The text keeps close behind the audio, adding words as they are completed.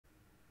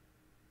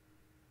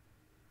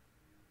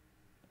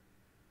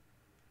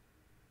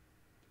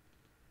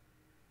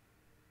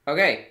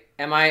Okay,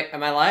 am I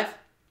live?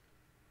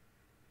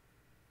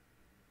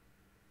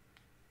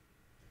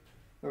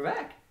 We're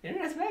back.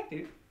 Internet's back,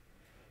 dude.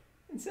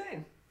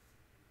 Insane.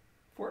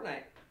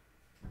 Fortnite.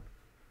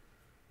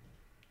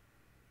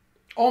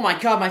 Oh my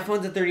god, my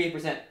phone's at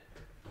 38%.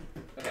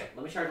 Okay,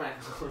 let me charge my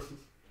phone.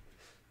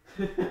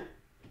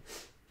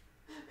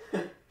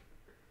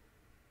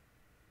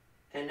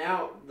 And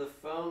now the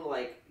phone,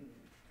 like,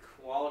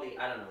 quality,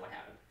 I don't know what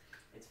happened.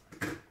 It's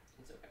fine.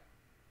 It's okay.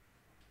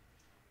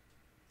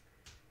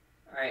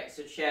 Alright,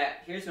 so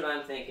chat, here's what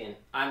I'm thinking.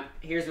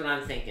 Here's what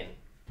I'm thinking,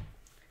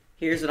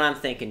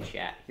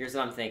 chat. Here's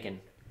what I'm thinking.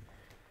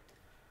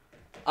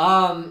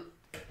 I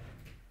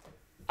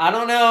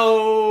don't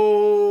know,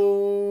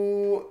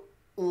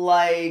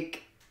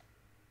 like,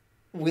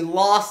 we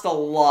lost a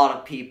lot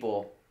of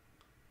people.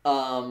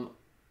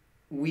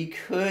 We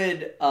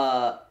could,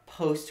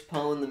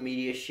 postpone the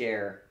media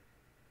share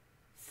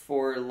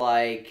for,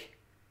 like,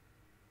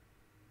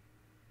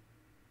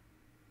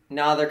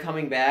 now they're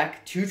coming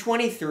back.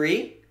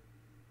 223?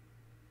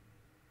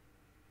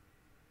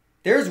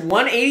 There's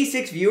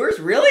 186 viewers?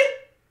 Really?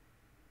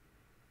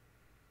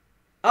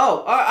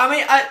 Oh,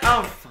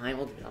 oh, fine,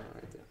 we'll do it.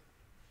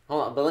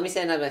 Hold on, but let me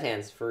stand up my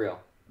hands, for real.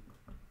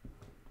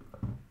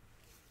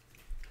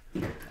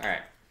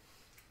 Alright.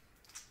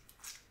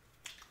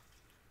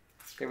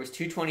 There was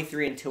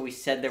 223 until we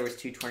said there was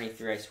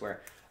 223, I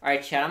swear.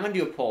 Alright, chat, I'm gonna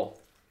do a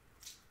poll.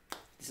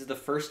 This is the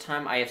first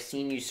time I have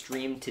seen you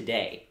stream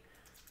today.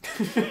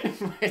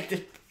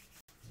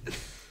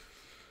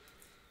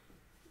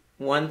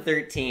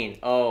 113.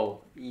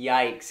 Oh,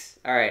 yikes.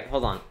 Alright,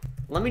 hold on.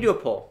 Let me do a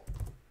poll.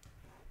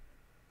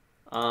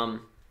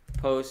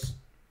 Postpone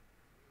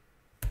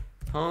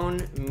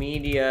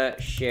media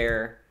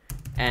share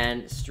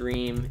and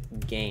stream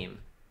game.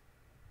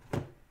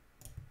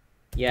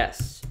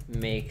 Yes,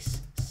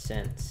 makes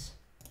sense.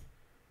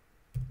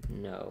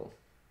 No.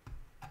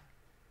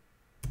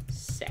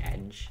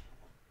 Sag.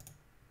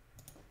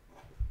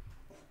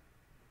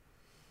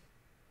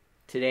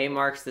 Today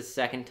marks the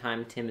second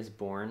time Tim is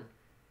born.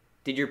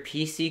 Did your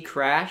PC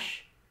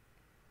crash?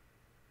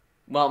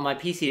 Well, my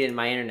PC didn't,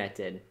 my internet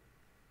did.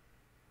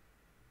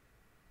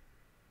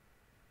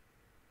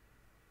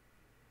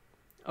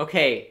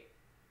 Okay,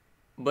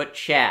 but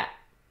chat,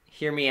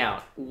 hear me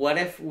out. What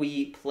if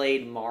we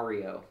played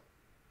Mario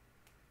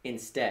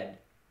instead?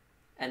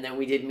 And then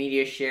we did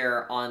media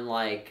share on,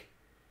 like,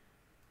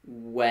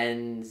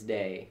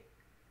 Wednesday.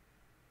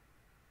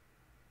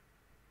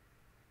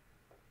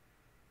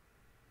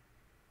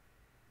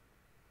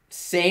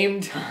 Same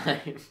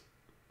time.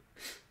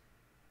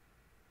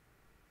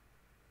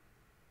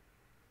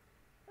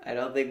 I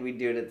don't think we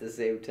do it at the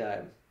same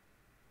time.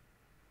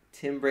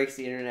 Tim breaks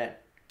the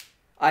internet.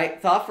 I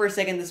thought for a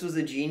second this was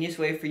a genius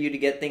way for you to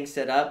get things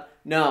set up.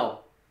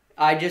 No.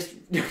 I just...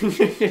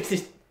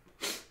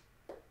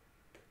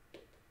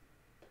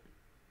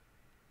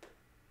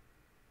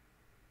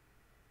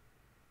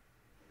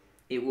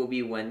 It will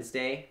be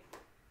Wednesday.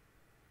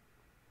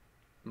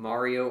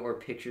 Mario or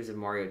pictures of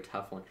Mario,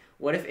 tough one.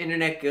 What if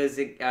internet goes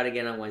out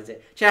again on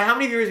Wednesday? Chat, how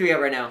many viewers do we have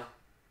right now?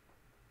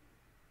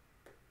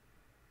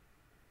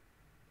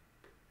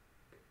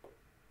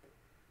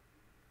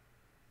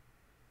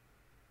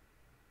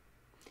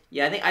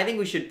 Yeah, I think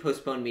we should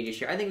postpone media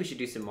share. I think we should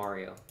do some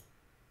Mario.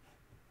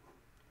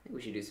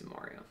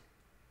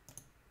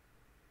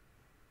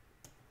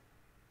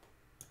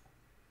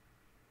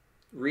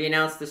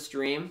 Re-announce the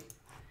stream.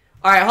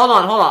 All right, hold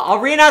on. I'll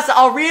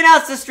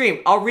re-announce the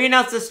stream.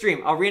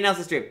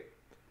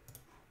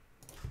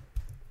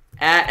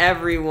 At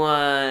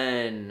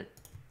everyone,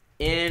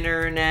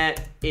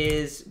 internet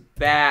is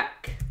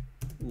back.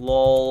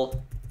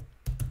 Lol.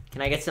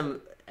 Can I get some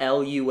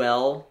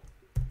LUL?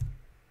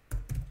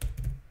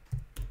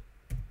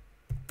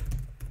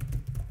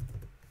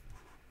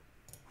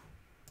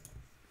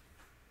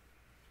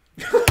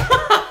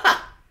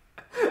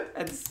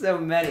 That's so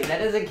many. That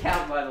doesn't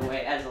count, by the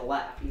way, as a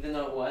laugh, even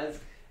though it was.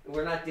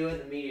 We're not doing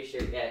the media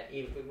share yet.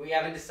 We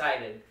haven't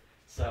decided.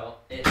 So,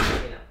 it's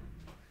fine.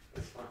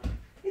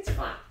 It's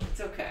fine. It's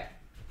okay.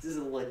 This is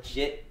a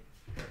legit...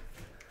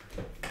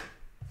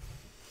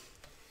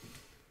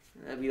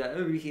 I'd be like,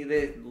 oh,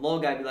 the lol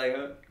guy be like,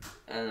 oh.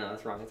 I don't know,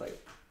 that's wrong. It's like...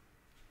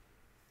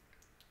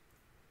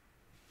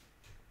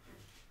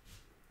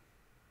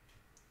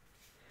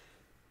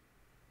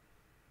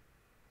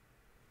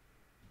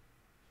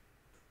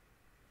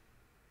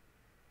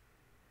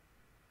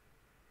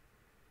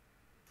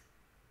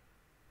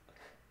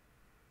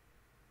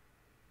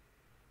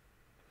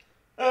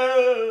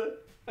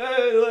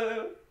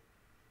 Hello.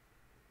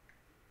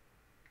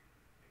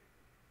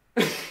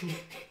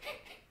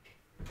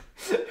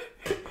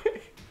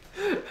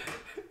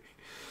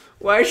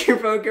 Why is your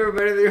phone camera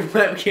better than your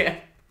webcam?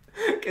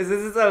 Because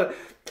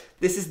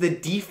this is the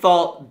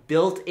default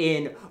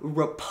built-in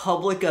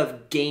Republic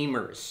of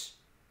Gamers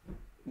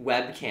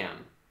webcam.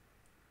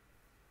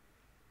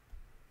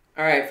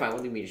 Alright, fine,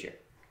 we'll do media share.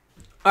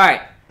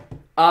 Alright.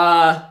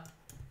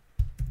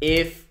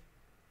 If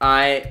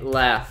I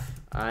laugh,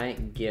 I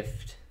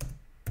gift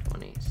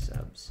 20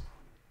 subs.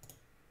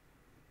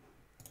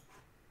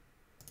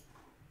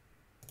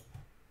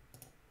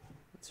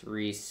 Let's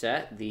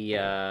reset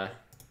the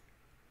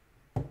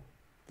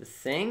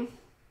thing.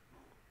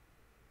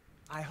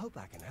 I hope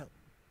I can help.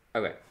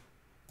 Okay.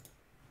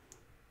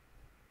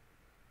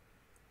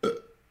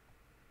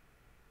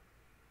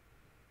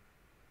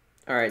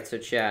 All right, so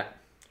chat,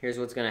 here's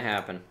what's gonna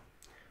happen.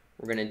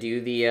 We're gonna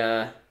do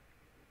the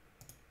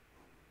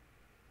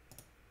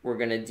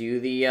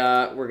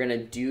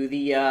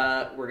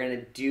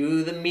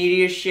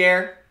media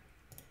share,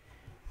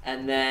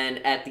 and then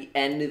at the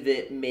end of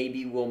it,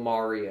 maybe we'll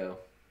Mario.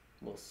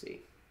 We'll see.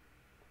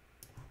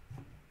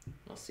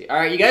 We'll see. All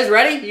right, you guys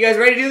ready? You guys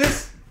ready to do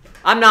this?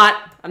 I'm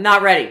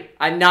not ready.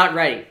 I'm not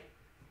ready.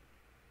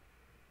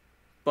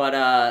 But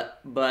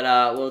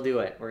we'll do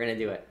it. We're gonna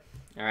do it.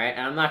 All right, and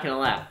I'm not gonna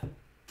laugh.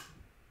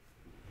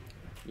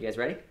 You guys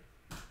ready?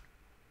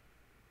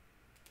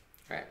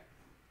 All right,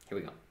 here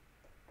we go.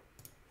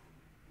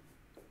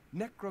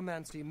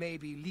 Necromancy may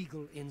be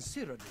legal in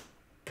Cyrodiil,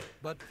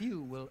 but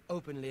few will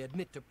openly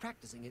admit to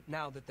practicing it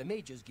now that the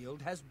Mages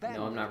Guild has banned it.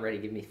 No, I'm not ready.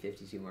 Give me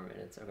 52 more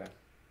minutes. Okay.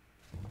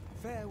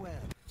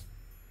 Farewell.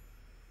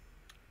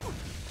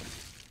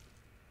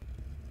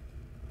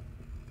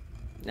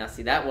 Now,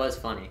 see, that was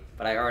funny,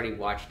 but I already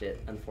watched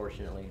it,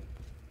 unfortunately.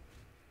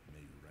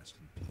 May you rest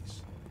in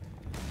peace.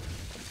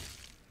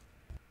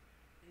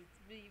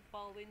 It's me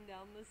falling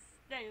down the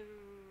stairs.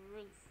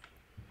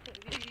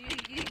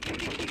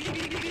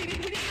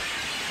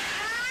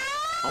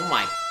 Oh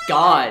my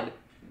god.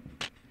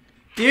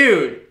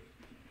 Dude.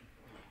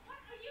 What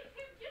are you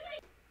two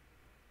doing?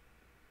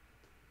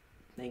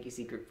 Thank you,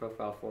 Secret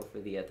Profile 4, for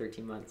the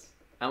 13 months.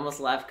 I almost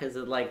laughed because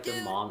of, like, the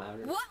Dude, mom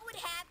outer. What would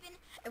happen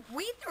if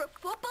we threw a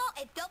football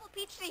at Double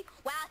Peachtree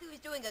while he was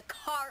doing a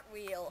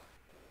cartwheel?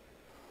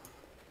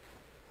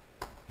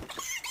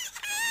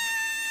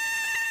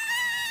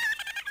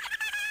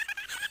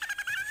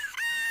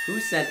 Who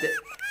sent it?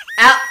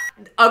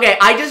 Okay,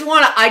 I just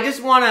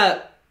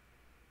wanna...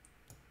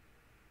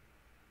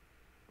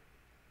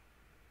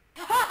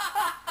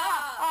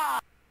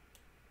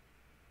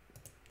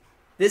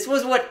 This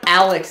was what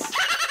Alex...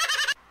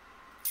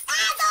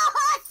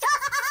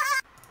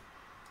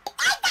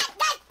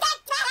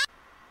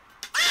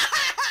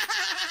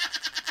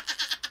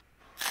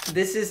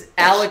 This is...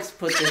 Alex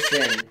put this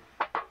in.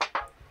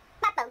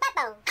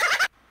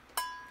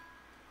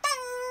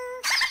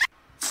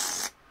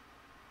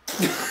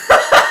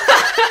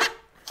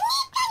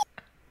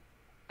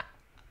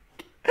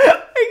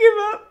 I give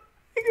up.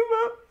 I give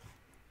up.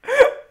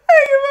 I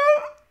give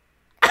up.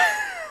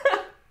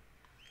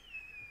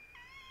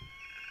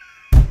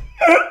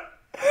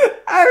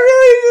 I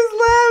really just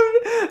laughed.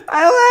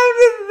 I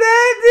laughed at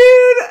that,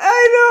 dude.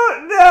 I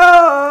don't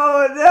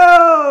know.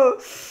 No.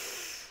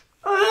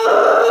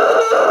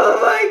 Oh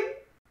my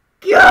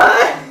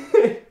god.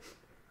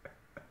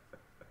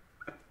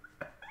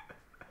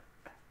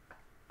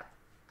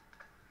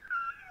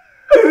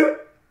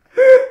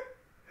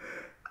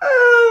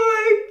 Oh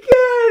my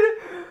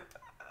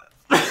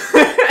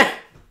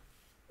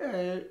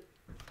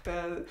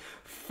god.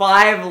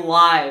 5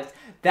 lives.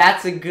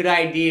 That's a good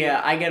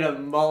idea. I get a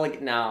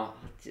mulligan. No.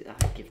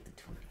 I'll give the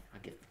 20. I'll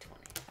give the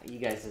 20. You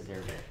guys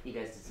deserve it. You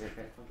guys deserve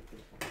it. I'll give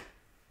the 20.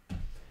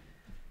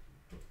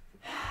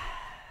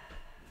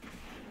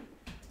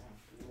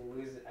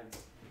 I'm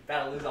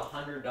about to lose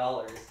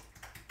 $100.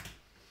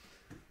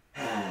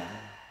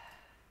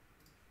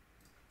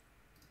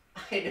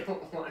 I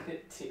don't want to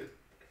do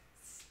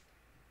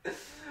this.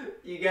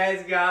 You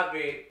guys got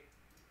me.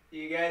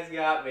 You guys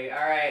got me.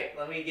 Alright,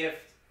 let me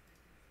gift.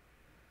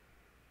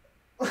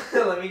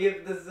 Let me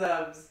gift the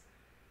subs.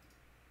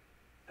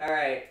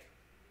 Alright.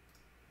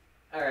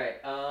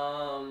 Alright,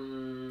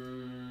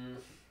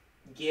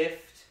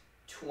 gift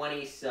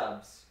 20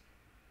 subs.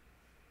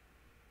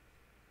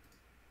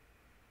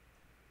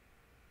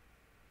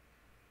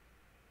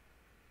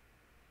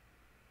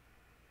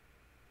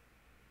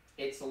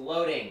 It's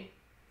loading.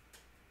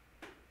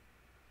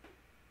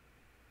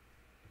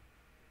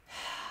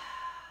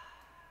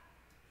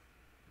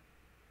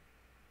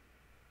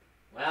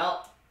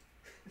 Well,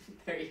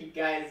 there you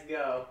guys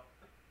go.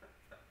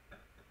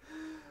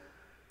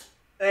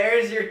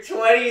 There's your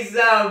 20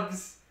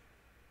 subs.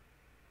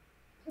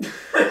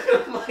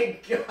 Oh my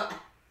god.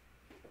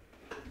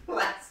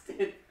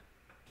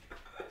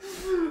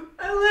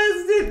 I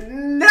lasted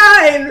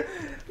 9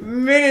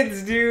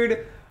 minutes,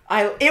 dude.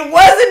 It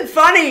wasn't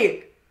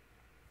funny.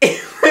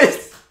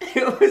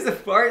 It was a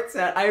fart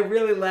sound. I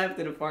really laughed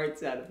at a fart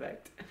sound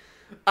effect.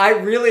 I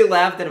really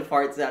laughed at a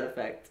fart sound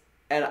effect.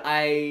 And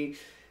I...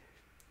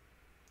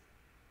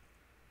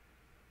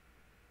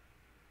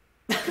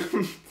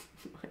 Oh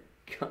my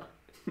god.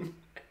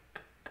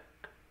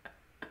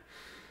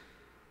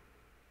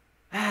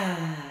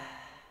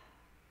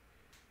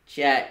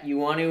 Chat, you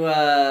want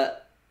to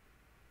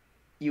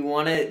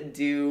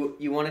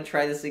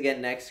try this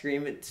again next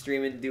stream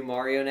and do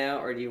Mario now,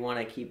 or do you want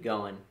to keep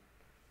going?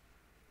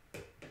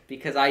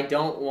 Because I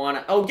don't want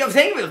to... Oh, yo,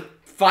 thank you for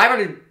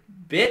 500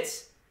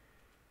 bits.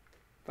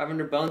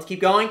 500 bones. Keep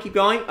going, keep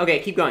going. Okay,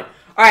 keep going.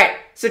 All right,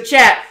 so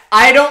chat,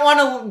 I don't want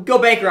to go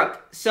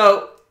bankrupt.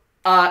 So,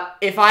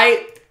 if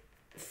I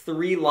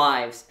 3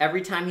 lives.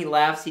 Every time he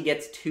laughs, he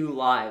gets 2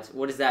 lives.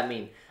 What does that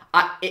mean?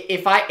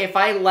 If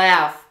I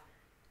laugh,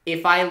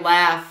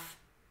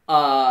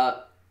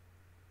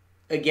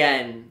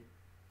 again,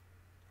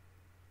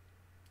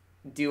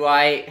 do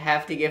I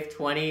have to give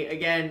 20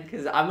 again?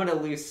 Because I'm gonna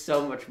lose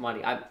so much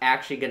money. I'm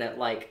actually gonna,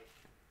 like...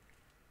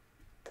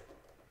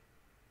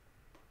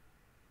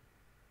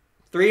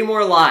 3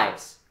 more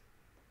lives.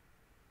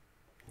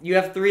 You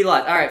have 3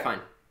 lives. Alright,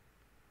 fine.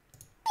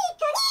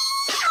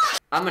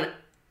 I'm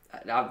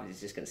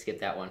just gonna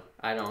skip that one.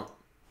 I don't...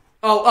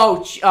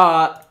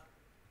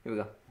 Here we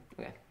go.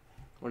 Okay.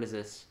 What is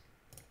this?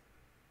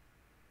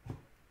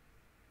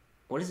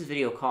 What is this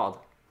video called?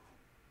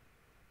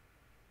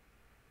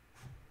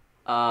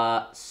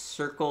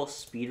 Circle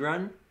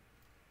Speedrun?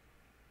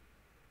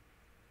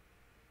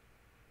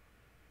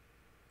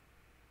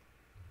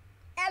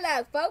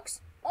 Hello,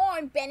 folks.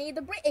 I'm Benny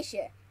the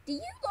Britisher. Do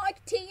you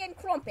like tea and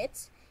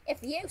crumpets? If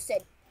you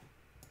said...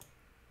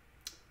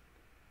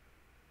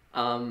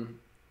 I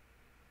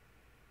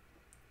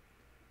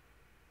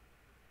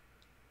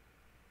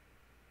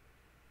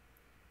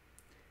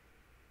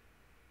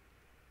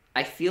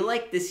feel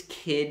like this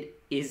kid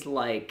is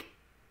like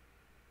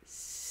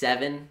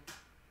 7,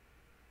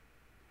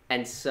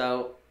 and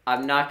so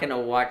I'm not gonna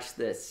watch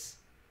this.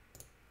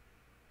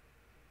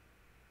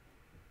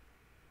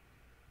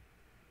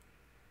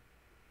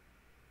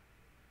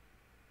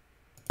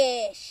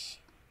 Ish.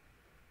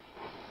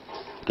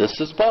 This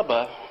is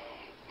Bubba,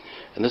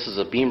 and this is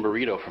a bean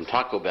burrito from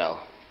Taco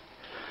Bell.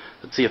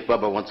 Let's see if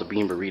Bubba wants a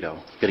bean burrito.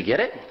 Gonna get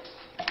it?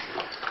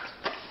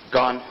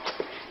 Gone.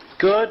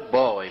 Good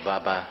boy,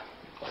 Bubba.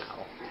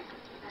 Wow.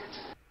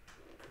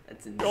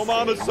 That's insane. Your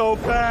mama's so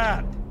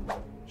fat.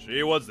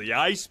 She was the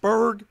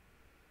iceberg.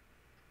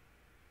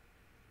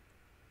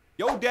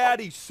 Yo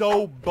daddy's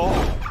so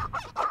bald.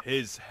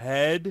 His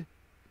head.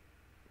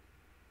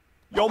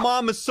 Yo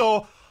mama's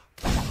so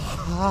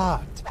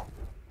hot.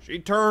 She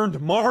turned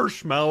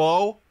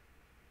marshmallow.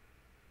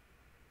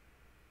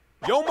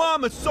 Yo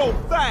mama's so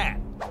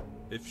fat.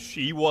 If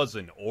she was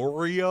an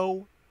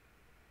Oreo.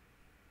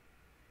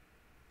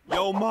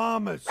 Yo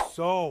mama's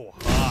so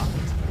hot.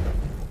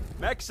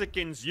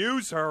 Mexicans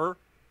use her.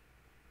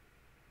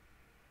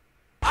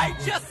 I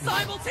just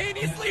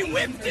simultaneously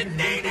whipped a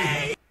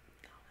Nene!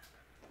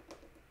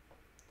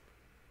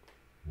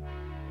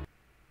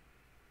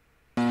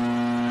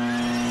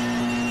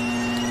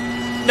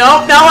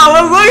 No,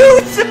 who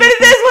submitted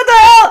this? What the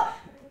hell?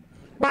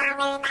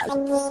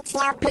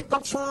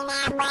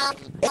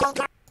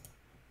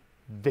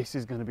 This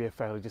is going to be a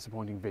fairly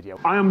disappointing video.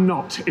 I am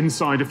not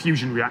inside a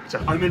fusion reactor.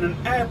 I'm in an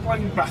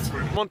airplane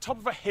bathroom. I'm on top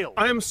of a hill.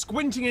 I am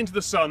squinting into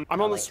the sun.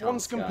 I'm on the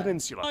Swanscombe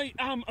Peninsula. I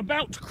am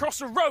about to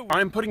cross a road.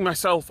 I am putting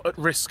myself at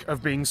risk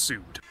of being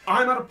sued.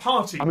 I'm at a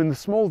party. I'm in the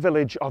small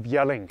village of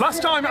Yelling.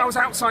 Last time I was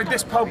outside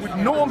this pub with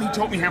Norm, he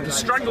taught me how to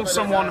strangle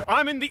someone.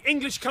 I'm in the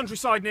English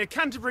countryside near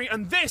Canterbury,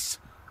 and this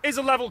is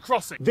a level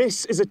crossing.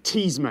 This is a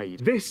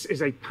Teasmade. This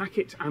is a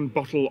packet and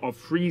bottle of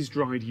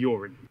freeze-dried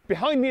urine.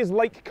 Behind me is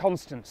Lake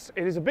Constance.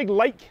 It is a big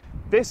lake.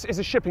 This is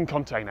a shipping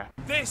container.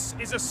 This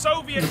is a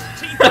Soviet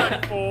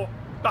T-34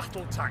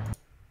 battle tank.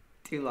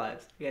 2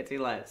 lives. I got 2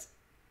 lives.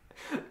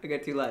 I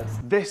got 2 lives.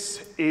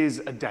 This is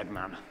a dead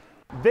man.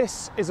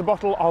 This is a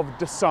bottle of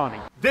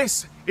Dasani.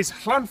 This is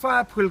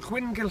Llanfair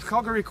Pwylquin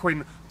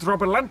Gilchogariquin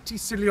Drobelanti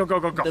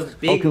Siliogogogoth. The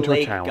big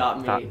lake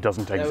got me. That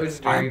doesn't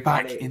exist. I am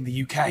back in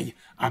the UK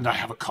and I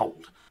have a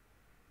cold.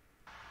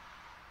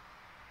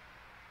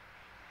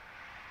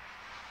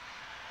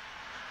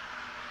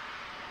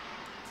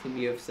 Tim,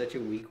 you have such a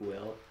weak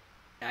will.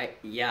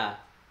 Yeah.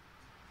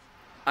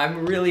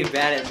 I'm really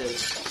bad at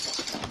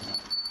this.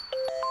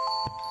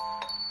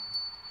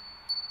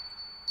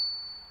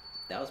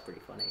 That was pretty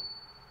funny.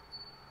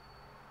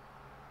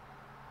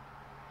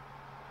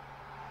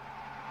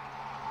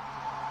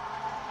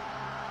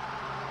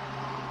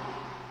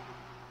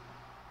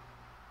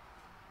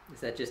 Is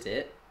that just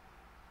it?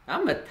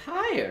 I'm a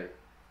tire.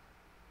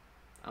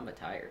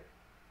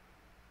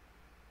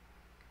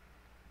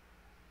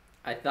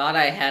 I thought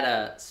I had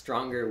a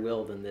stronger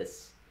will than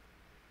this.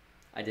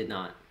 I did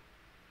not.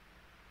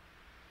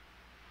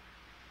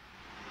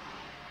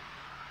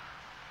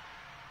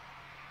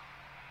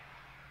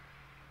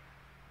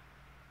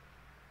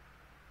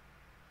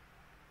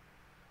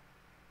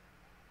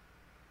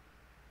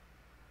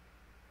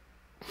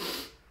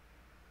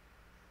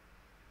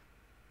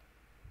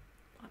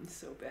 I'm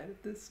so bad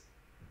at this.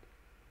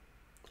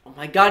 Oh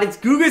my god, it's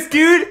Gugus,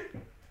 dude!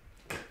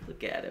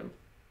 Look at him.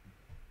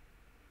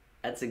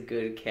 That's a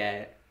good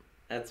cat.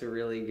 That's a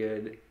really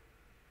good.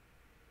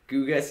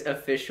 Gugus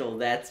official,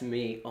 that's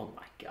me. Oh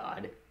my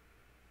god.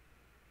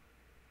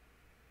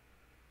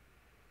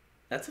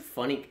 That's a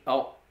funny...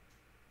 Oh.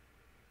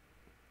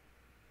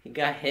 He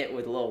got hit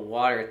with a little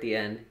water at the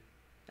end.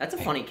 That's a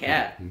funny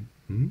cat.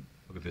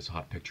 Look at this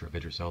hot picture of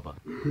Idris Elba.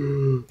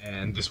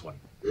 And this one.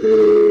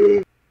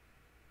 I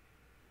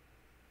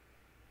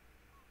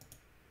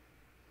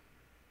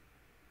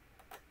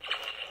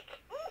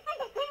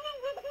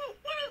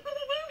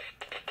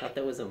thought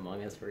that was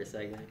Among Us for a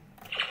second.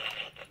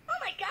 Oh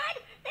my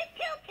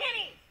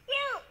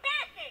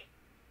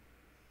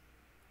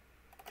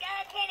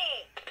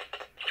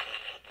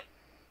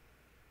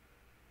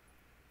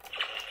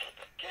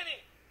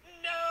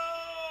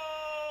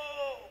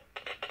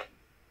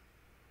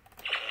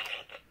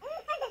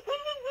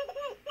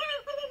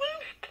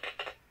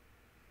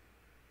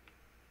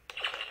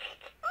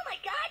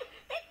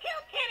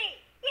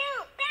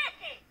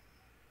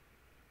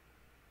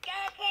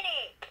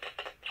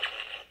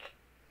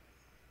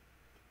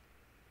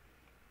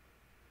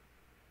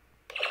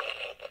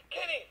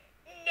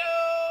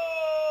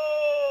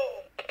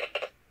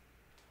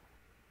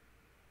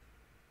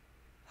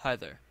Hi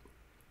there.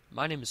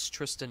 My name is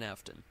Tristan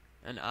Afton,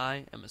 and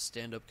I am a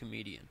stand-up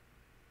comedian.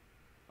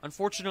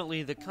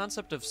 Unfortunately, the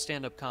concept of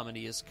stand-up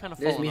comedy is kind of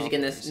There's fallen music off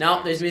in these this. No,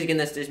 days. there's music in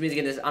this. There's music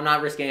in this. I'm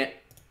not risking it.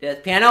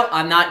 There's piano.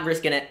 I'm not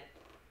risking it.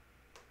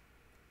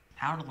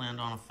 How to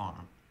land on a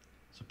farm.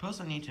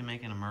 Suppose I need to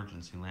make an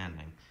emergency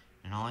landing,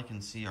 and all I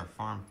can see are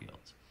farm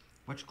fields.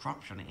 Which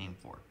crop should I aim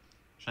for?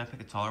 Should I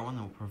pick a taller one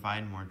that will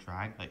provide more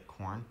drag, like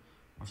corn,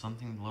 or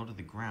something low to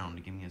the ground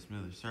to give me a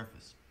smoother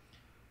surface?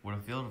 Would a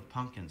field of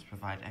pumpkins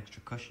provide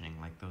extra cushioning,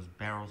 like those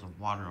barrels of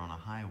water on a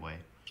highway,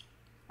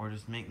 or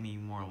just make me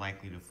more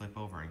likely to flip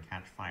over and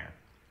catch fire?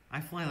 I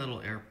fly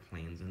little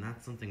airplanes, and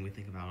that's something we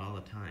think about all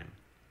the time.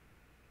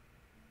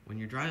 When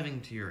you're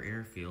driving to your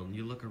airfield,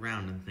 you look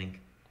around and think,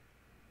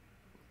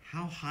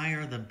 how high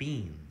are the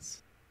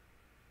beans?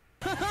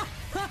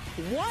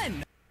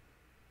 One!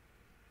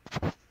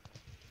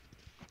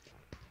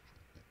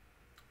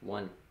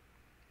 One.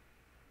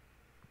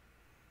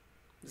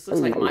 This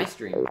looks like my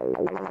stream.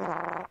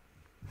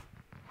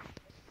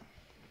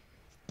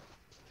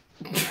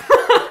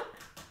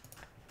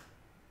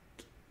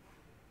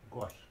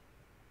 Gosh.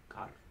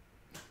 God.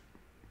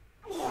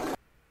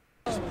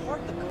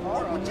 Park the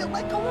car. Would you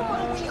let go of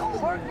my wheel?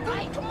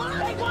 Hey, come on!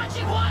 Hey, watch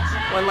it!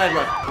 One life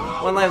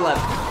left. One life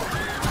left.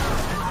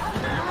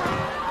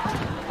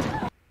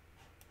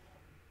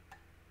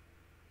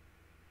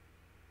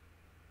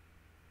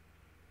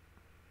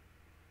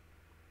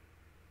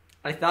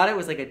 I thought it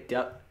was like a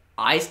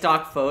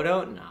iStock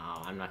photo. No,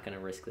 I'm not gonna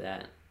risk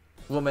that.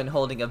 Woman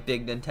holding a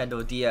big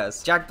Nintendo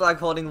DS. Jack Black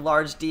holding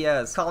large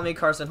DS. Call Me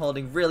Carson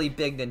holding really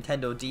big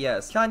Nintendo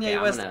DS.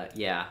 Kanye West.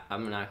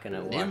 I'm not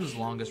gonna watch. Nim's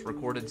longest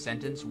recorded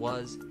sentence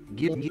was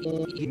you.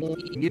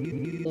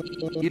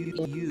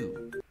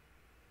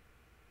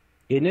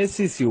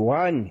 Genesis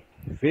 1,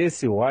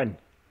 verse 1.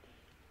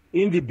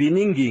 In the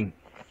beginning.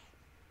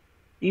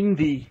 In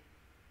the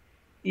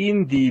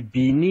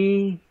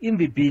beginning.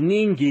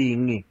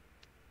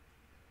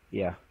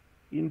 Yeah.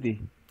 I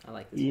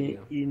like this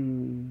video.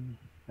 In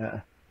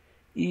the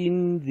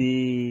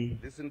beginning.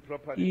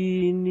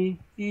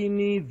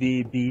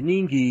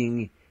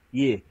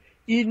 Yeah.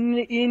 In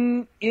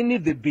the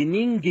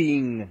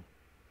beginning.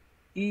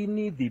 In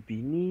the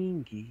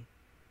beginning.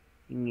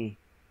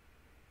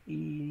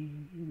 He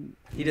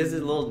does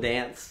his little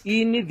dance.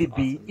 In the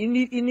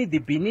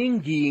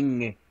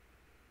beginning.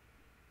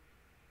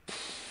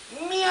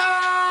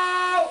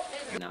 Meow.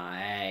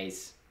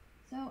 Nice.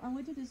 So I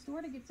went to the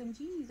store to get some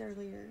cheese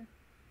earlier.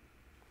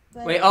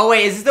 But Wait, oh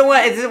wait, is this the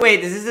one? Is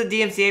this the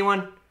DMCA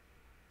one? Is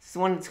this the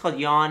one that's called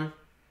Yawn?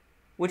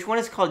 Which one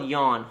is called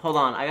Yawn? Hold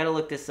on, I gotta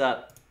look this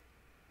up.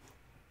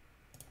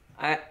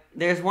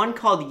 There's one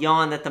called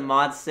Yawn that the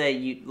mods say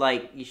you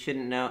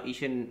shouldn't know,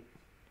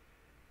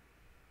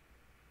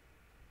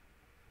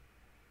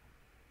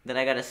 that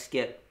I gotta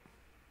skip.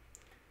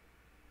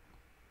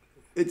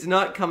 It's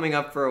not coming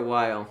up for a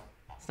while.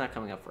 It's not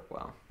coming up for a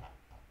while.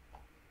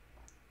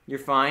 You're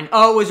fine?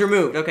 Oh, it was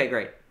removed. Okay,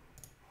 great.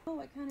 oh,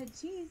 what kind of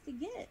cheese to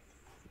get?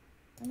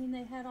 I mean,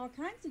 they had all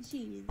kinds of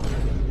cheese.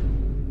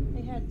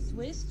 They had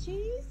Swiss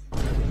cheese,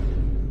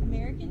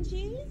 American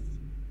cheese,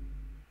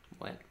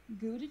 What?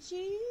 Gouda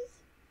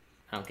cheese.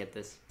 I don't get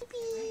this.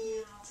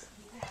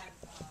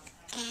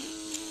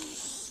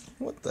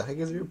 What the heck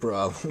is your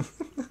problem?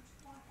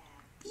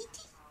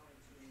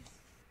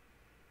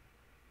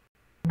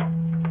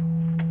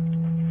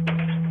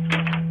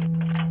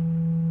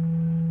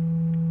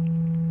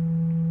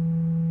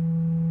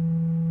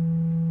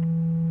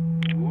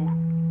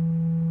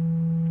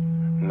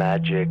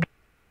 Magic.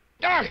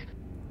 Ah!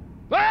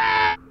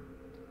 Ah!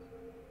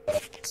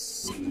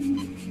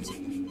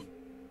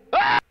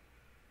 Ah!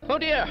 Oh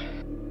dear!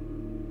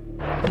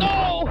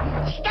 No!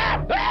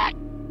 Stop! Ah!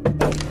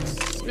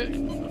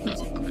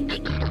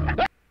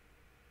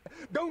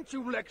 Don't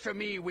you lecture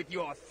me with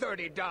your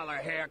 $30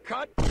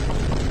 haircut.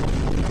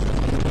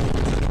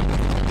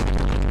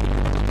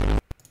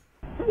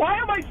 Why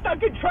am I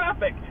stuck in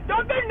traffic?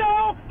 Don't they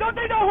know? Don't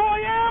they know who I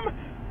am?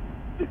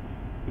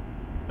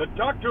 The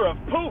Doctor of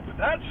Poop,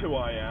 that's who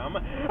I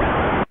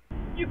am.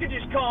 You can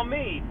just call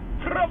me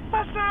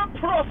Professor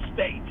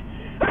Prostate.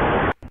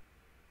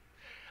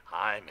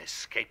 I'm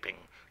escaping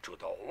to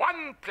the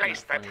one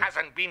place that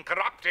hasn't been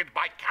corrupted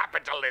by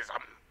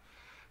capitalism.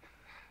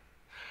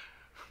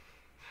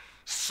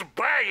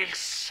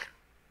 Space!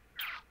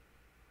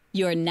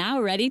 You're now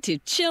ready to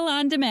chill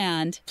on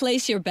demand.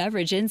 Place your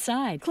beverage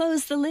inside,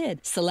 close the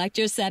lid, select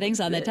your settings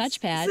on the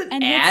touchpad,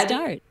 and hit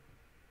start.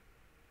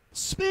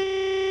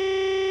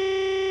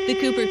 The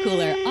Cooper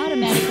Cooler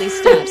automatically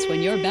stops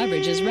when your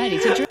beverage is ready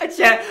to drink. I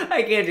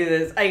can't do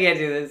this. I can't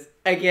do this.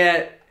 I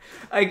can't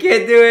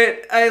do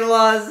it. I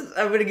lost.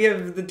 I'm gonna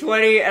give the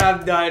 20 and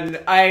I'm done.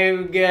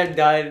 I'm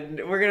done.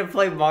 We're gonna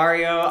play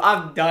Mario.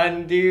 I'm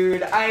done,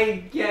 dude.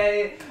 I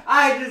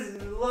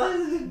just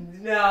lost.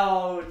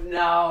 No.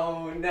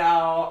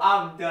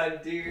 I'm done,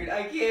 dude.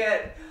 I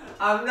can't.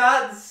 I'm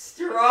not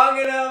strong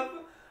enough.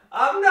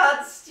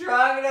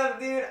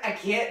 Dude. I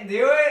can't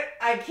do it.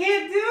 I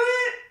can't do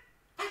it.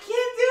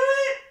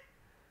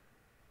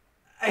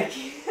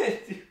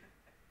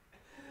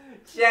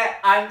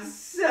 Chat, I'm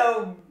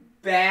so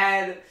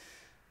bad.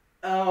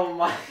 Oh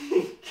my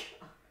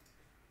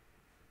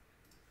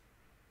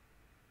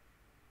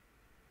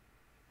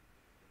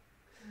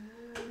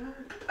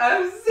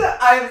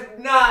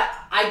god.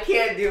 I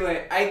can't do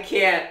it. I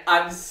can't.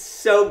 I'm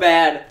so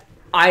bad.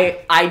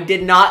 I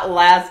did not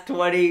last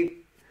 20.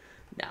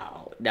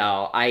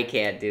 No, I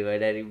can't do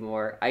it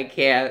anymore. I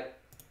can't.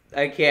 No,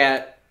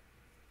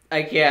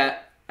 I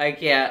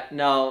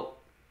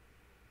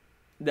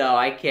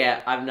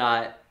can't. I'm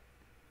not.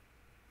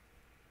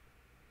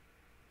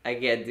 I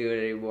can't do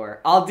it anymore.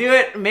 I'll do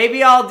it.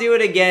 Maybe I'll do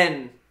it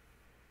again.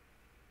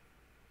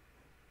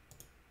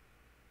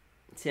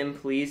 Tim,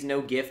 please, no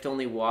gift,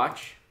 only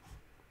watch.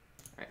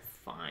 Alright,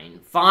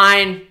 fine.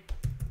 Fine!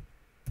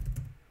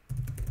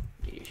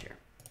 You sure?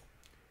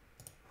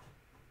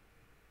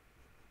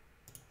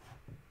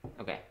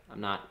 Okay,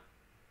 I'm not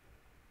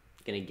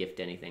gonna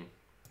gift anything.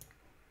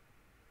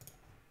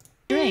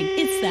 Drink.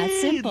 It's that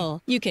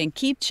simple. You can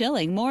keep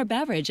chilling more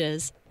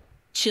beverages.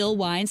 Chill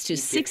wines to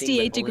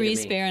 68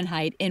 degrees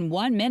Fahrenheit in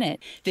 1 minute,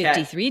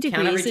 53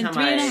 degrees in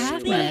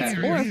 3.5 minutes,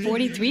 or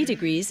 43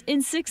 degrees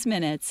in 6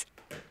 minutes.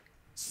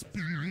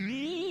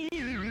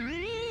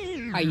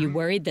 Are you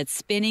worried that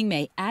spinning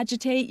may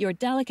agitate your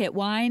delicate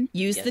wine?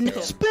 Use the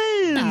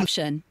spin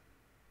option.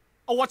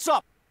 Oh, what's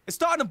up? It's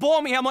starting to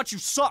bore me how much you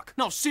suck.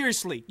 No,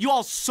 seriously, you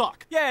all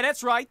suck. Yeah,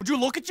 that's right. Would you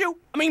look at you?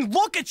 I mean,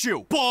 look at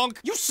you, bonk.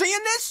 You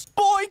seeing this?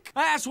 Boink.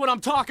 That's what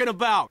I'm talking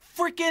about.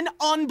 Freaking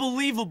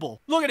unbelievable.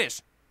 Look at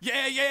this.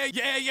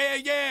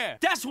 Yeah.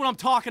 That's what I'm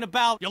talking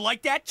about. You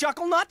like that,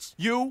 Chuckle Nuts?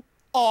 You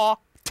are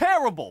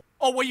terrible.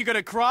 Oh, what, you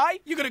gonna cry?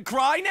 You gonna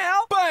cry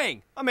now?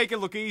 Bang! I make it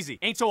look easy.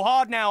 Ain't so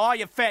hard now, are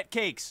you, fat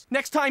cakes?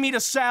 Next time, eat a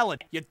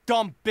salad, you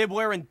dumb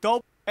bib-wearing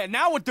dope. And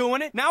now we're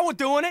doing it.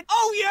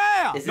 Oh,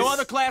 yeah! No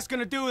other class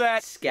gonna do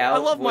that. Scout I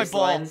love my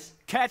ball. lines?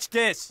 Catch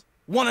this.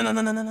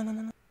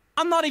 No.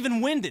 I'm not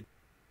even winded.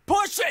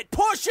 Push it!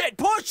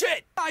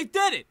 I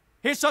did it!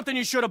 Here's something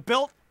you should have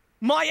built.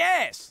 My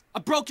ass! I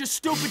broke your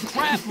stupid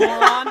crap,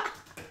 moron!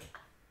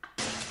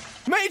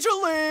 Major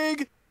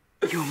League!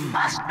 You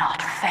must not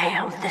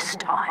fail this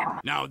time.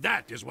 Now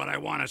that is what I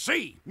want to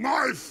see.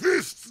 My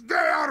fists, they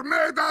are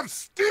made of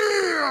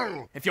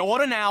steel! If you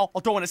order now, I'll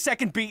throw in a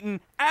second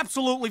beating,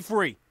 absolutely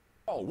free.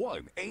 Oh,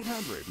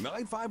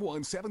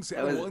 1-800-951-7713.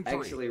 That was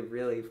actually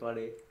really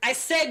funny. I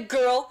said,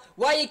 girl,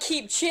 why you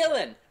keep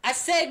chillin'? I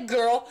said,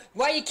 girl,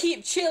 why you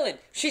keep chillin'?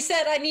 She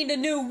said I need a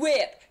new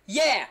whip.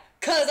 Yeah,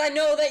 'cause I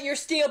know that you're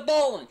still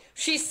bowling.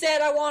 She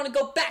said I want to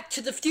go back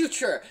to the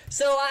future.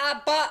 So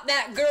I bought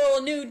that girl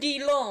a new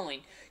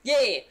D-line.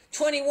 Yeah,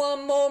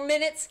 21 more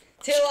minutes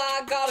till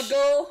I gotta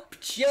go.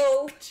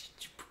 Yo,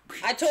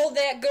 I told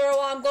that girl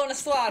I'm gonna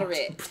slaughter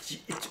it.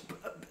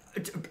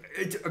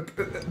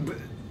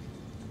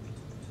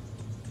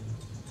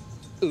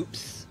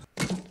 Oops.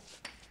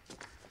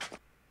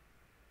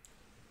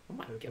 Oh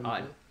my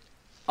god.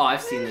 Oh,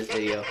 I've seen this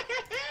video.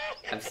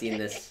 I've seen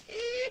this.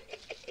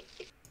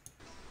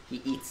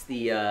 He eats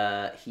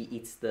the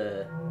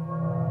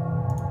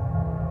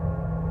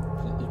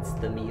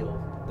meal,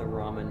 the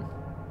ramen.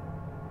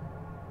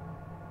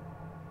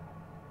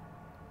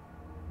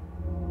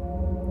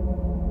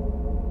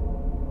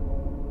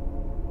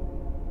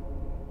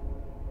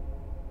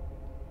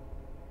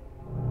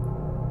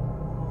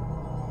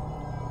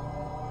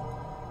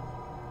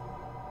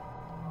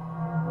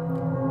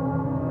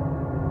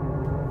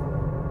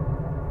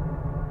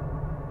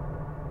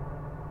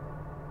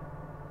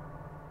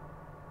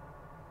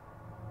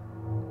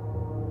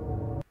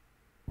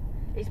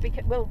 It's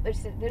because, well,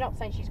 they're not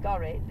saying she's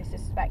got it, they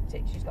suspect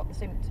it, she's got the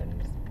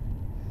symptoms.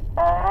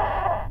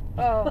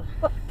 Oh.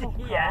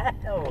 Yeah.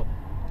 Oh.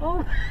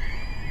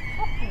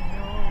 Fucking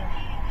no.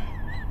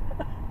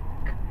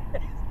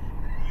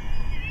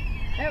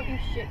 Don't you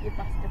shit, you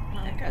bastard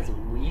plant. That guy's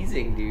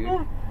wheezing, dude.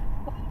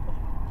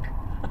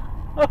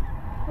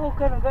 Oh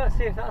god, I've got to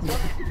see if that's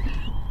what.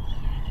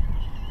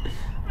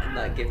 I'm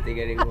not gifting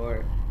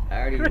anymore. I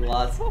already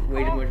lost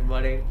way too much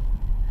money.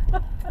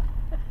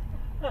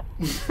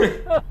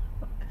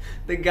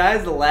 The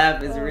guy's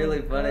laugh is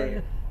really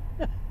funny.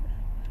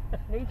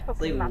 It's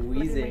like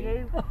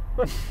wheezing.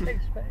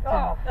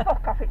 Oh,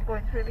 fuck off, it's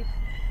going through me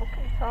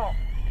fucking top.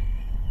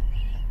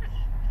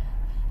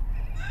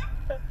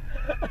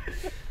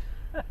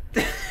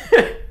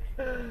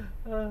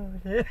 Oh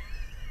dear.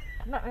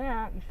 Not me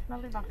out, you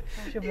smelly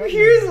bastard. You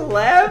hear his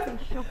laugh?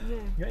 Shove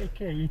you. You got your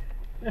key.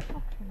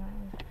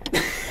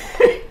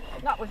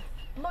 That was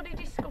bloody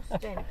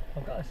disgusting.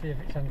 I've got to see if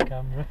it's on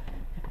camera.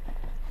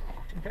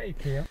 You got your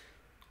key up.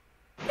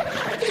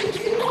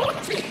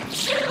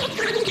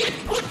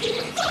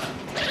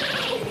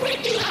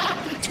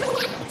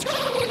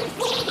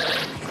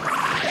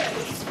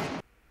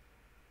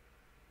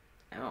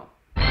 Ow.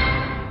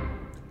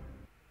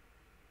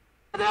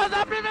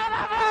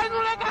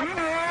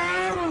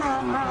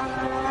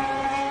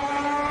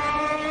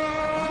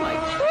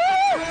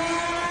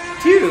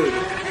 Dude!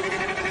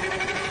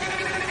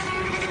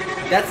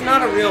 That's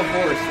not a real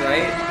horse,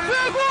 right?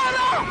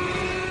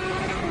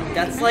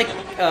 That's like,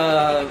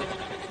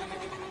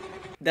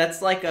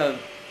 That's like a...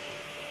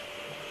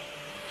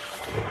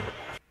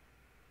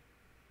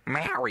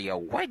 Mario,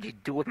 what'd you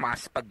do with my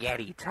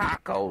spaghetti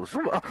tacos?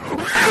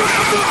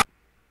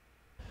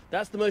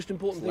 That's the most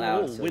important thing loud,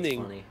 of all, so it's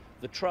winning funny.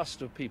 the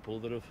trust of people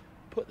that have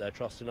put their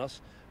trust in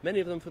us, many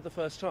of them for the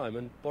first time,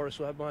 and Boris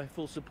will have my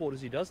full support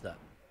as he does that.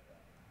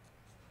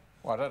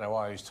 Well, I don't know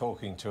why he's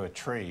talking to a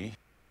tree.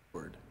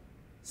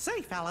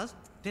 Say, fellas,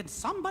 did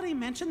somebody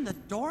mention the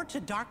door to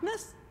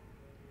darkness?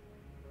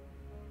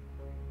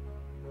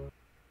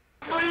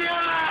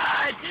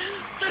 Блядь!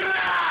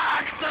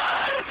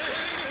 Трактор!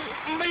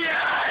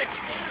 Блядь!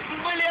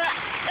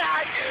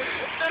 Блядь!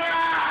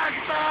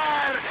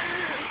 Трактор!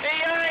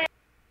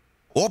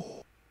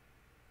 Oh.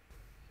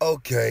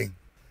 Okay.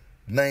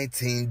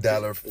 $19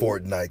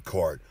 Fortnite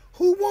card.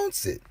 Who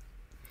wants it?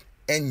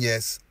 And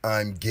yes,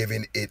 I'm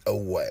giving it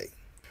away.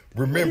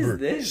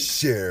 Remember,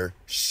 share,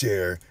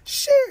 share,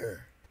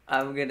 share.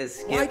 I'm gonna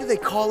skip. Why do they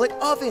call it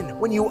oven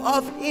when you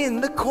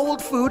in the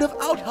cold food of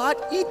out hot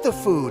eat the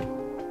food?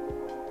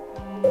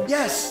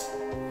 Yes.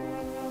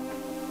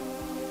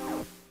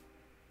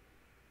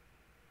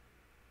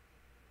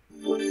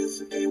 What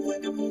is a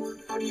Wonderboard?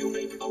 How do you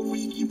make a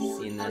Ouija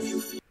board? Seen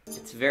this.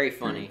 It's very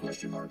funny.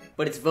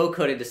 But it's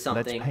vocoded to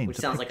something, which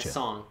sounds like a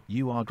song.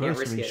 You are Can't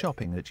risk grocery it.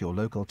 shopping at your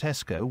local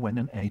Tesco when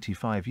an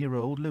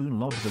 85-year-old loon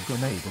lobs a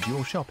grenade at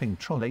your shopping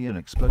trolley and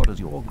explodes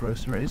your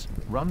groceries,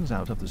 runs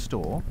out of the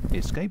store,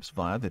 escapes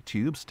via the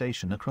tube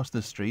station across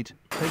the street,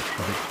 takes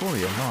the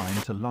Victoria line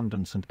to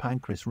London St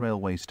Pancras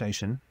railway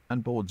station,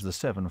 and boards the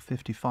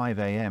 7:55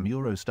 a.m.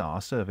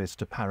 Eurostar service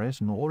to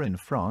Paris nor in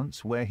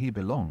France where he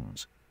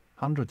belongs.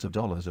 Hundreds of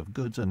dollars of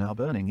goods are now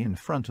burning in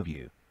front of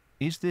you.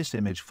 Is this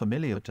image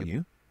familiar to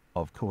you?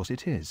 Of course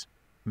it is.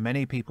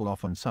 Many people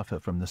often suffer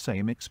from the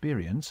same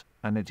experience,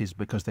 and it is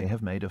because they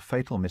have made a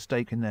fatal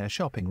mistake in their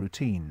shopping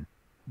routine.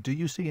 Do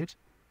you see it?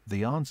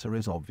 The answer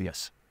is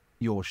obvious.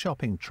 Your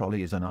shopping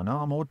trolley is an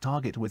unarmored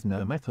target with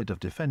no method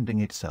of defending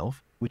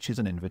itself, which is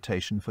an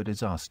invitation for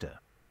disaster.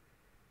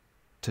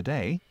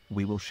 Today,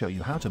 we will show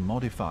you how to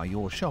modify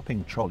your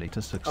shopping trolley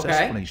to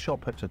successfully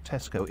shop at a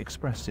Tesco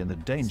Express in the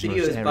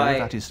dangerous area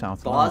that is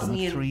South London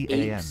at 3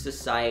 a.m.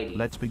 Society.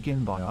 Let's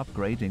begin by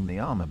upgrading the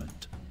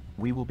armament.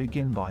 We will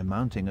begin by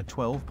mounting a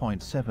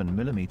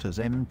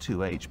 12.7mm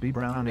M2HB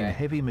Browning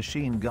heavy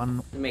machine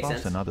gun,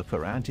 plus another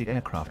for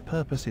anti-aircraft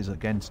purposes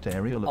against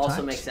aerial attacks,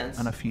 Also makes sense.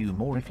 and a few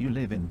more if you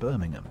live in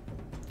Birmingham.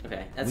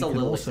 Okay, that's We a can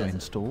little also excessive.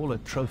 install a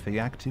trophy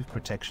active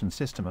protection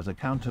system as a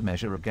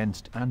countermeasure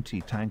against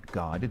anti-tank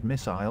guided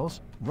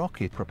missiles,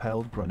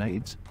 rocket-propelled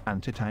grenades,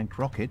 anti-tank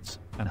rockets,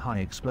 and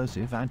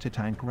high-explosive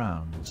anti-tank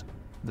rounds.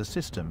 The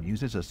system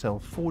uses a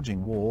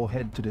self-forging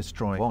warhead to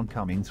destroy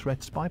oncoming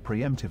threats by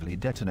preemptively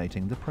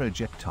detonating the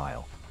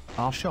projectile.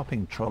 Our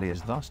shopping trolley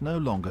is thus no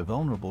longer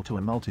vulnerable to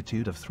a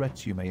multitude of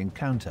threats you may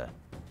encounter.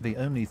 The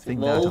only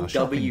thing that our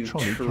shopping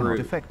trolley cannot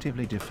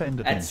effectively defend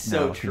against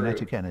now are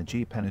kinetic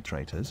energy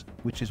penetrators,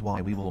 which is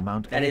why we will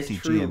mount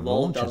ATGM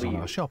launchers on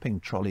our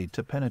shopping trolley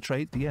to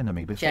penetrate the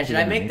enemy before Chat, should the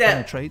I enemy make that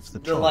penetrates the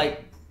the trolley.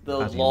 the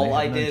As you lol may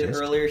I have did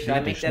noticed, earlier? Should the I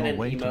make that an additional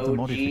weight of the emoji?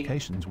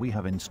 modifications we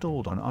have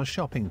installed on our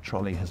shopping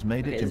trolley has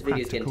made Okay, it this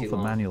video's getting impractical too for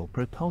long. manual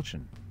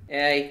propulsion.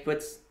 Yeah, he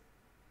puts.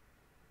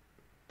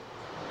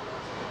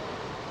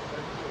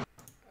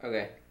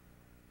 Okay.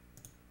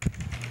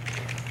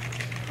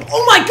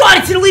 Oh my God!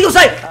 It's an illegal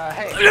site.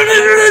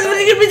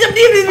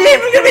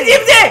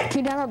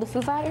 Can you download the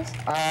Foo Fighters?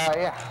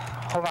 Yeah.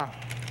 Hold on.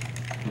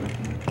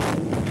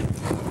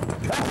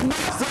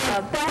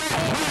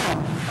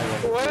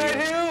 What did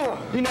I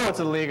do? You know it's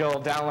illegal.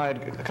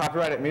 Download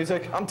copyrighted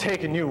music. I'm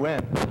taking you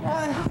in.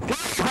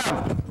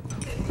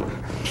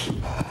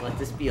 Let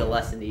this be a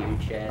lesson to you,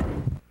 Chad.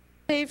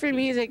 Pay for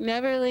music,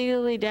 never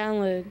legally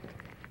download.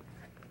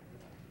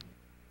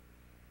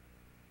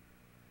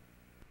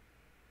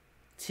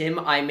 Tim,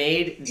 I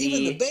made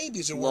Even the the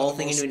babies are one lol of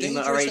the thing most into an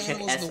email. dangerous Already check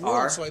animals in the SR.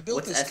 world, so I built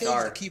What's this cage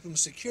SR? to keep them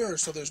secure,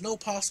 so there's no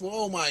possible.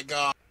 Oh my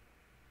God!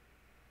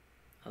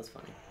 That was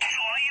funny.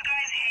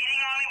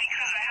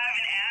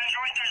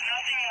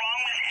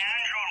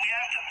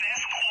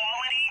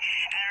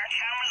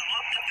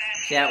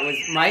 Chat, was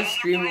my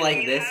stream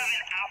like this?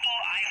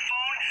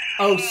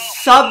 Oh,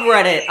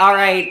 subreddit. All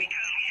right.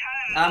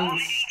 I'm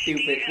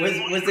stupid.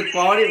 Was the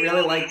quality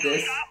really like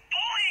this?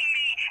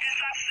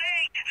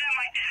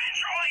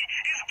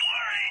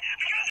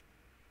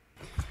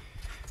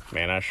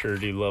 Man, I sure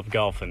do love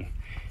golfing,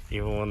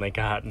 even when they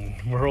got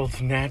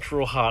world's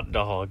natural hot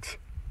dogs.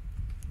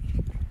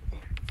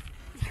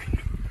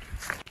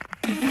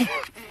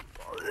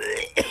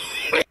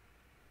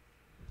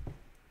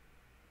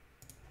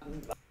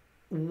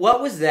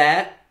 What was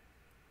that?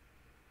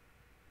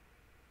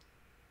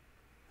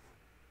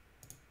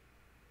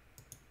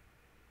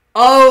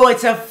 Oh,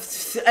 it's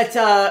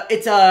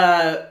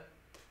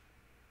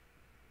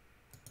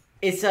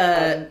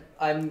a.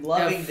 I'm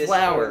loving this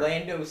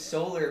Orlando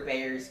Solar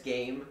Bears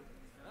game.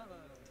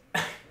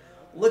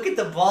 Look at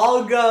the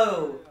ball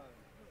go!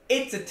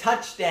 It's a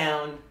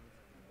touchdown.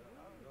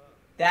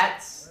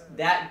 That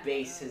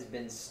base has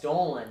been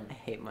stolen. I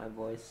hate my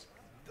voice.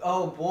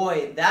 Oh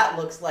boy, that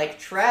looks like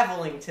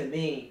traveling to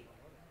me.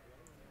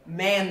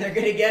 Man, they're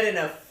gonna get in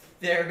a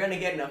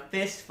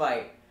fist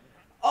fight.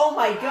 Oh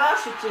my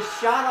gosh, it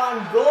just shot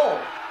on goal.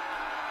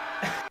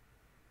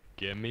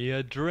 Give me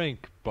a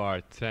drink,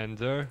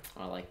 bartender.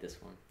 I like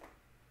this one.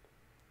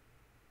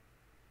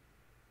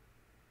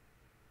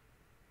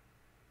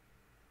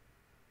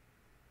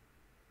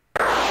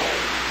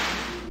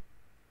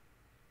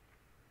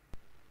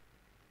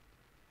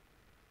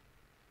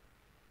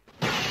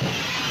 I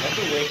like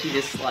the way he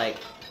just like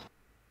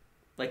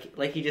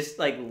he just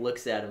like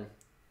looks at him.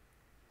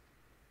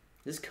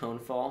 This cone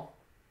fall?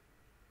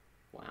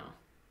 Wow.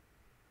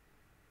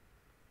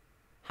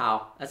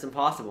 How? That's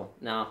impossible.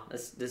 No,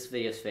 this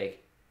video's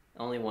fake.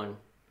 Only one.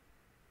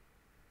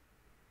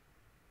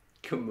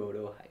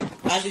 Komodo height.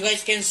 As you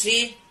guys can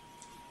see.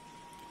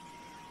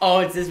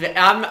 Oh, it's this video.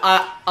 I'm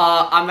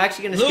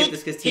actually gonna skip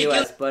this because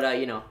TOS, but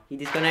you know, he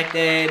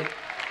disconnected.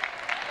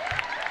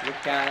 Look,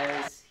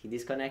 guys, he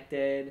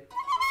disconnected.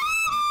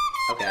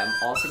 Okay, I'm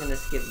also gonna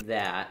skip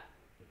that.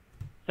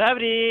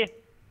 Sabri.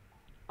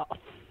 Oh.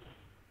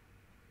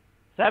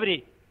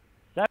 Sabri.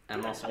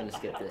 I'm also gonna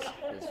skip this.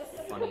 It's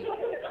funny. What?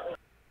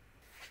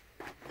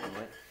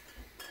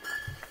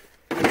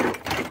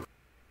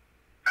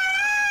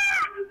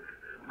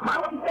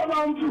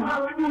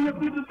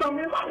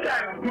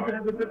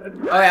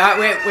 Oh,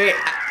 wait.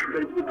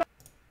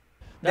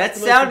 That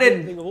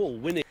sounded. Thing of all,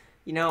 winning.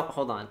 You know,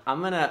 hold on.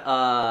 I'm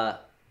gonna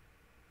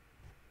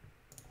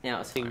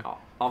yeah,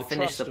 I'll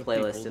finish the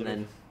playlist and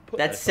then.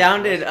 That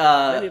sounded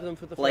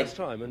like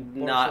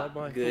not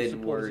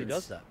good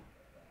words.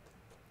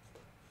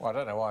 Well, I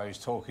don't know why he's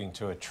talking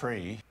to a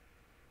tree.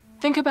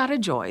 Think about a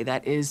joy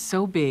that is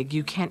so big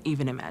you can't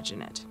even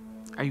imagine it.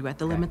 Are you at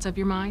the limits of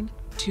your mind?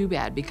 Too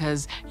bad,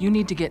 because you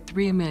need to get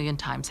 3,000,000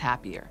 times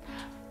happier.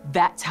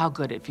 That's how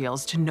good it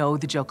feels to know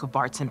the joke of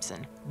Bart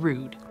Simpson.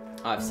 Rude.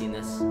 Oh, I've seen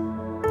this.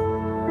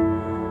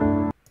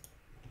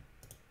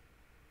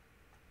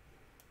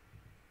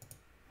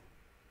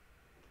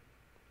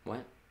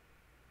 What?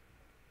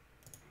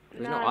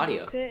 There's no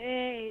audio.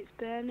 Okay,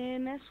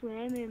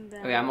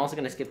 I'm also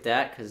gonna skip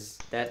that because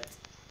that.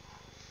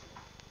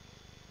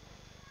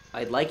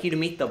 I'd like you to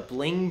meet the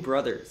Bling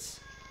Brothers.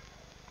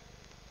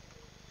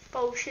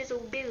 Oh,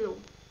 shizzle bizzle.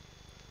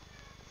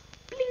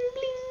 Bling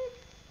bling.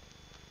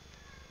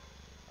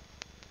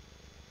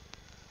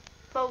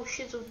 Oh,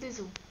 shizzle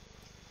bizzle.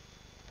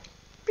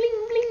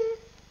 Bling bling.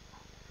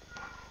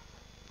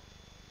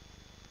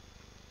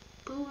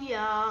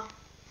 Booyah.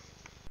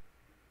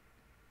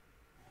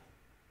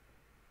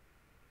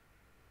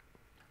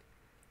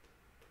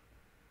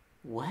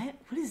 What?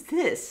 What is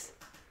this?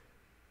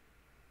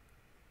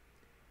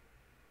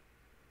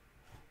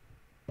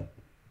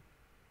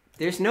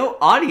 There's no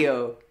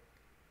audio.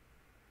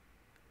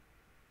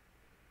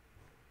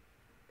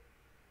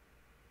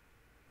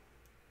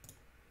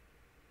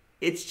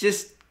 It's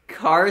just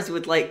cars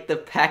with like the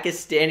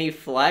Pakistani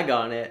flag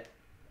on it.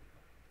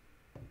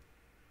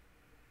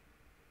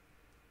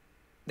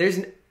 There's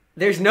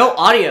no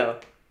audio.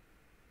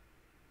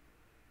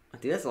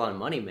 Dude, that's a lot of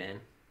money, man.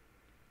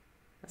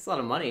 That's a lot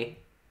of money.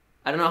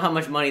 I don't know how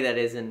much money that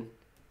is, and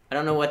I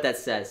don't know what that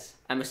says.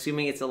 I'm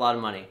assuming it's a lot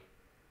of money.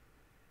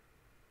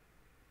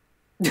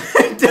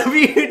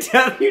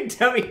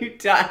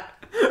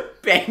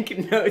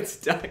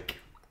 www.banknotes.com.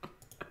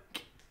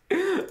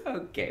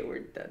 Okay, we're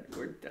done.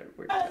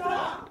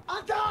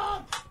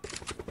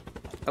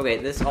 Okay,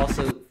 this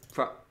also.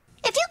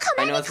 If you come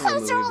any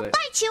closer, I'll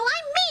bite you.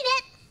 I mean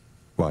it.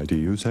 Why do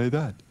you say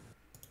that?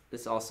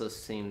 This also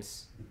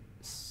seems.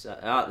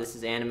 Oh, this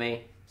is anime.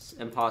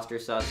 Imposter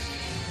sus.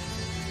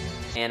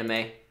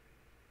 Anime.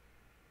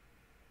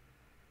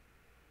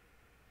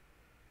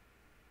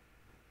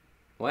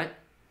 What?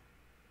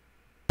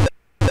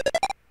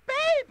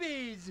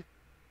 Babies!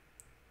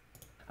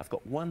 I've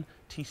got 1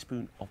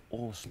 teaspoon of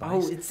allspice.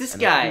 Oh, it's this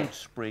and guy. A huge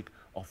sprig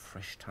of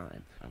fresh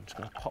thyme. I'm just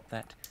going to pop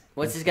that.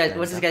 What's this guy's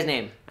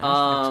name?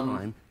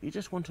 Time, you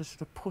just want to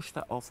sort of push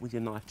that off with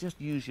your knife. Just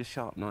use your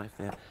sharp knife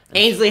there.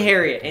 Ainsley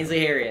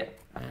Harriet.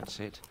 That's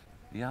it.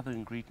 The other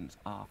ingredients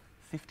are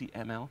 50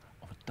 ml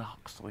of a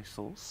dark soy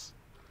sauce.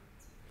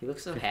 He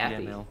looks so 50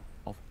 happy. ml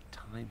of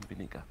thyme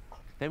vinegar.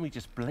 Then we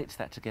just blitz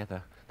that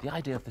together. The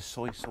idea of the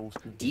soy sauce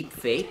deep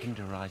fake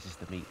tenderizes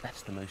the meat.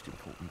 That's the most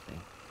important thing.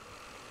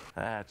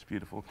 That's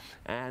beautiful.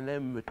 And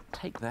then we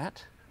take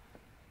that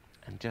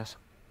and just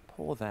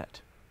pour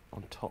that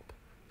on top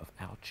of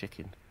our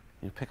chicken.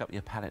 You pick up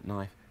your palette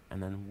knife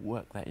and then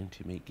work that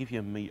into your meat. Give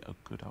your meat a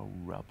good old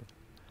rub.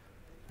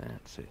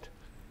 That's it.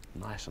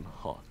 Nice and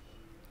hot.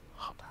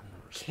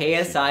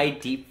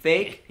 KSI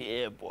deepfake?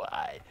 Yeah,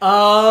 boy.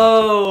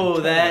 Oh,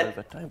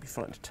 that. Don't be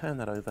frightened to turn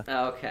that over.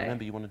 Okay.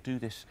 Remember, you want to do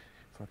this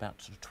for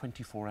about sort of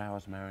 24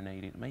 hours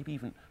marinated, maybe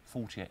even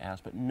 48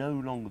 hours, but no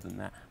longer than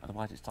that.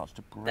 Otherwise, it starts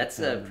to break. That's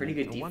a pretty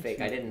good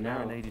deepfake. I didn't know.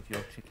 Marinated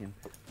your chicken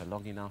for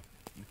long enough,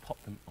 you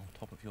pop them on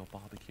top of your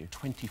barbecue.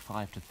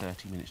 25 to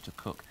 30 minutes to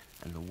cook,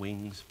 and the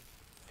wings,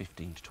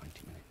 15 to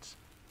 20 minutes.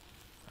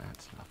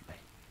 That's lovely.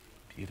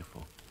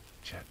 Beautiful.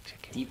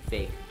 Deep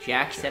fake.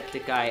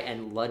 Jacksepticeye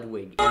and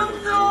Ludwig in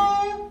the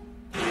room.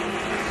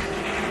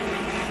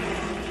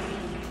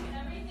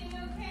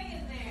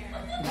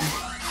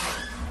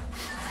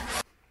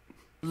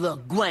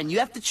 Look, Gwen, you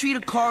have to treat a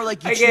car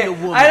like you treat a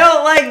woman. I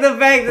don't like the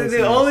fact that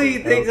the only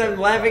things I'm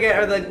laughing at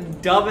are the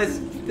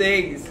dumbest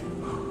things.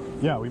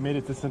 Yeah, we made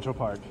it to Central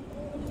Park.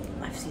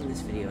 I've seen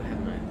this video,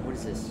 haven't I? What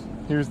is this?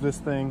 Here's this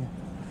thing.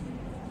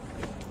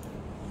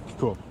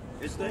 Cool.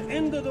 It's the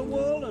end of the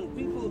world and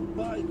people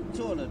buy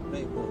toilet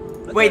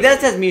paper. Wait, that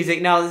says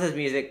music. No, this says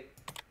music.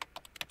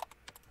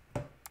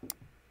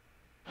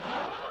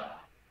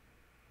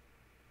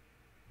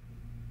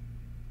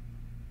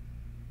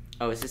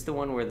 Oh, is this the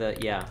one where the...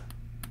 Yeah.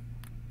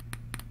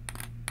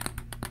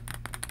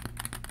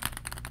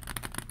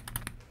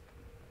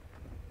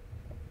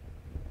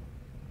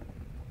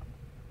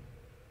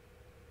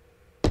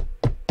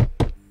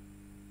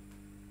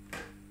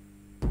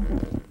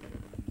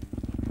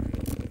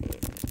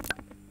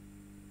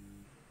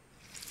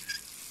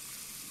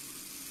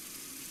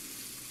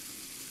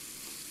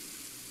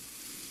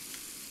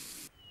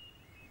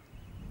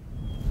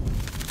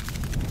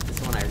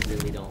 This one I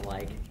really don't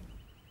like.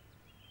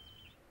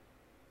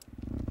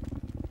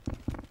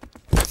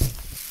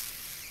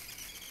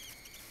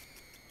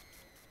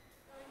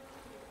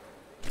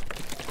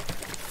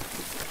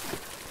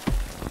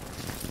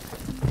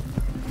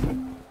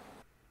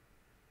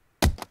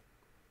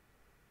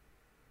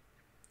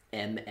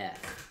 MF.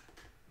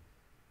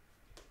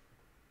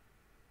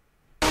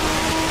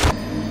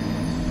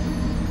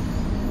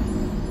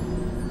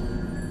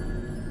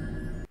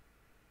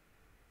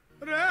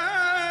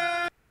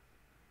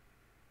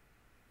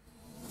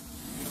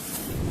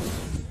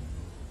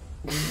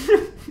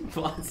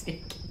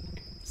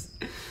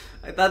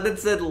 I thought that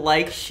said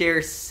like,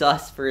 share,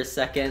 sus for a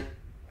second.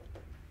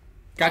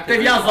 Как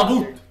тебя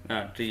зовут?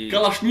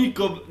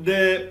 Калашников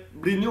de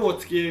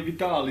Brinotsky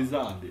Vitali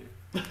Zadi.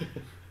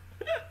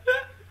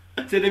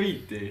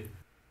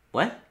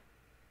 What?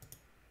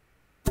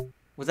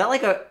 Was that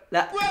like a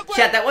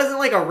chat? That wasn't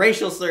like a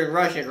racial slur in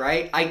Russian,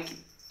 right? I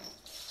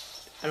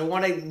don't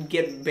want to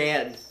get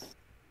banned.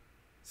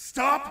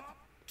 Stop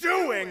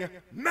doing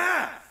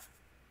math!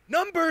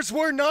 Numbers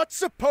were not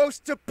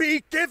supposed to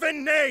be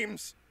given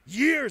names!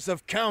 Years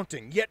of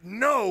counting, yet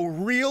no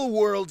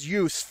real-world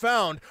use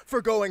found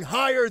for going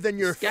higher than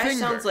your This guy fingers.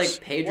 sounds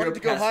like Pedro Wanted to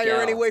go Pascal.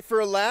 higher anyway for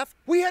a laugh?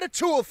 We had a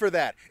tool for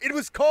that. It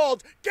was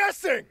called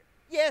guessing!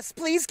 Yes,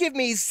 please give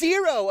me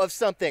 0 of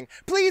something.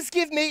 Please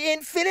give me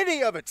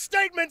infinity of it.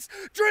 Statements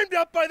dreamed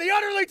up by the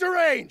utterly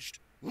deranged.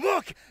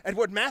 Look at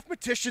what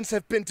mathematicians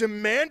have been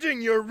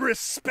demanding your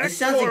respect This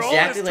sounds for exactly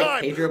all this like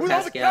time. Pedro with all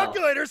the Pascal.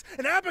 calculators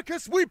and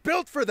abacus we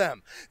built for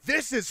them.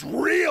 This is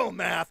real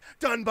math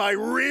done by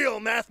real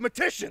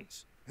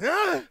mathematicians.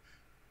 Huh?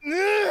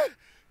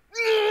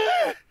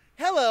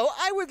 Hello,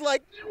 I would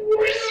like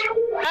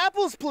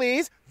apples,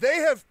 please. They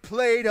have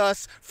played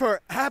us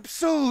for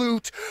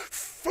absolute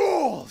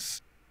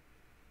fools.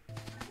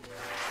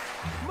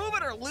 Move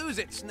it or lose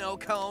it, snow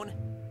cone.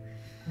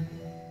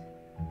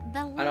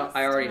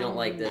 I already don't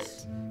like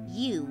this.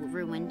 You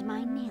ruined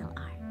my nail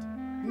art.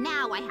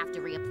 Now I have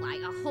to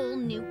reapply a whole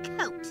new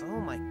coat.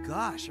 Oh my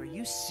gosh, are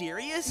you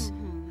serious?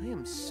 I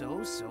am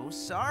so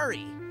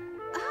sorry.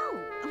 Oh,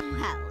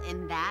 well,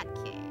 in that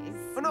case.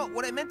 Oh no,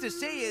 what I meant to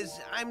say is,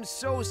 I'm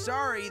so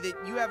sorry that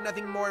you have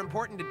nothing more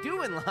important to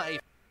do in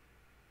life.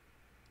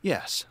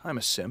 Yes, I'm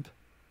a simp.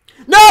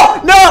 No!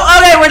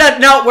 Okay, we're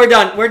done. No, we're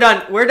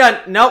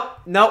done. Nope.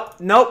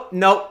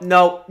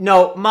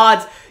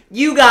 Mods,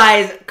 you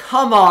guys,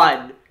 come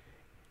on.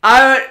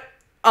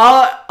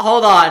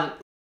 Hold on.